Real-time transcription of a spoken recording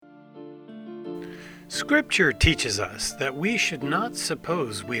Scripture teaches us that we should not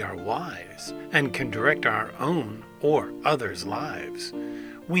suppose we are wise and can direct our own or others' lives.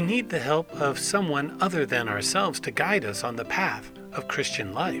 We need the help of someone other than ourselves to guide us on the path of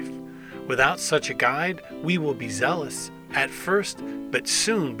Christian life. Without such a guide, we will be zealous at first, but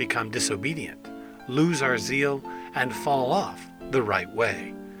soon become disobedient, lose our zeal, and fall off the right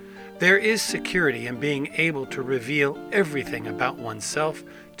way. There is security in being able to reveal everything about oneself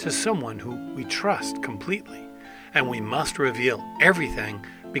to someone who we trust completely. And we must reveal everything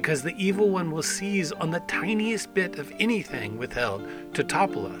because the evil one will seize on the tiniest bit of anything withheld to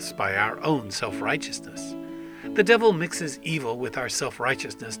topple us by our own self-righteousness. The devil mixes evil with our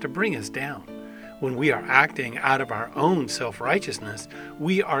self-righteousness to bring us down. When we are acting out of our own self-righteousness,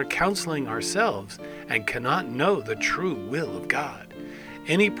 we are counseling ourselves and cannot know the true will of God.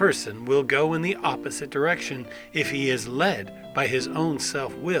 Any person will go in the opposite direction if he is led by his own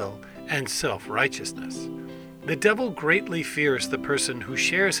self-will and self-righteousness. The devil greatly fears the person who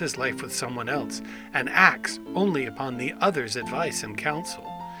shares his life with someone else and acts only upon the other's advice and counsel.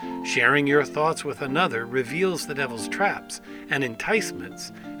 Sharing your thoughts with another reveals the devil's traps and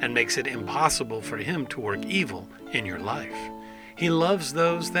enticements and makes it impossible for him to work evil in your life. He loves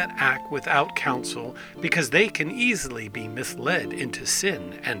those that act without counsel because they can easily be misled into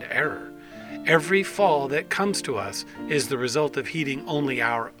sin and error. Every fall that comes to us is the result of heeding only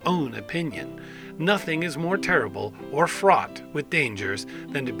our own opinion. Nothing is more terrible or fraught with dangers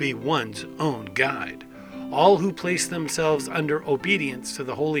than to be one's own guide. All who place themselves under obedience to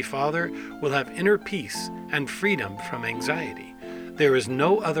the Holy Father will have inner peace and freedom from anxiety. There is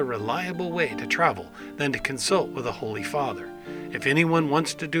no other reliable way to travel than to consult with the Holy Father. If anyone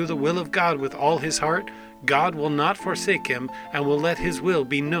wants to do the will of God with all his heart, God will not forsake him and will let his will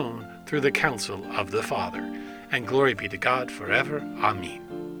be known through the counsel of the Father. And glory be to God forever. Amen.